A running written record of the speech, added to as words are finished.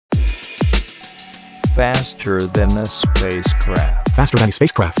Faster than a spacecraft. Faster than a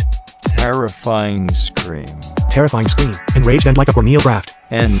spacecraft. Terrifying scream. Terrifying scream. Enraged and like a corneal graft.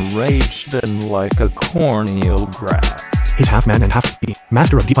 Enraged and like a corneal graft. He's half man and half bee.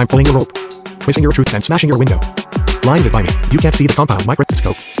 Master of Diep I'm pulling your rope. Twisting your truth and smashing your window. Blinded by me, you can't see the compound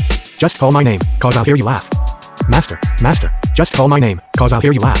microscope. Just call my name, cause I'll hear you laugh. Master, master, just call my name, cause I'll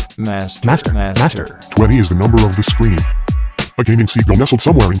hear you laugh. Master. 20 is the number of the screen. A gaming seagull nestled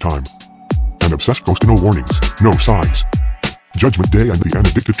somewhere in time. An obsessed ghost, no warnings, no signs. Judgment Day and the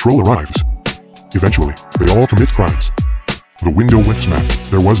unaddicted troll arrives. Eventually, they all commit crimes. The window went smack,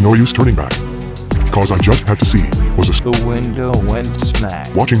 there was no use turning back. Cause I just had to see, was The window went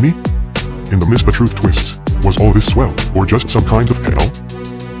smack. watching me? In the mist the truth twists. Was all this swell, or just some kind of hell?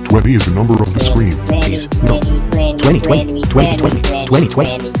 20 is the number of the screen. Please, no.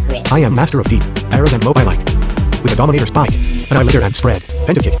 2020. I am master of deep, arrows and mope I like. With a dominator spike, and I litter and spread,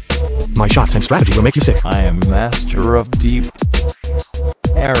 pentakick. My shots and strategy will make you sick. I am master of deep,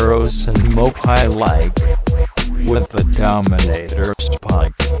 arrows and mope I like. With the dominator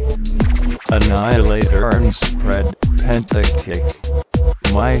spike, annihilator and spread, pentakick.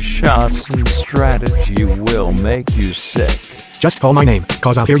 My shots and strategy will make you sick. Just call my name,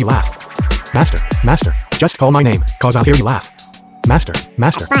 cause I'll hear you laugh. Master, just call my name, cause I'll hear you laugh. Master.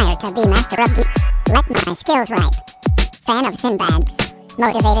 Aspire to be master of deep. Let my skills ripe. Fan of Sinbad's.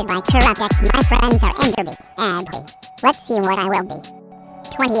 Motivated by corrupt ex, my friends are Enderby. Adly. Let's see what I will be.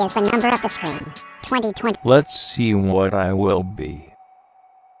 20 is the number of the screen. 2020. Let's see what I will be.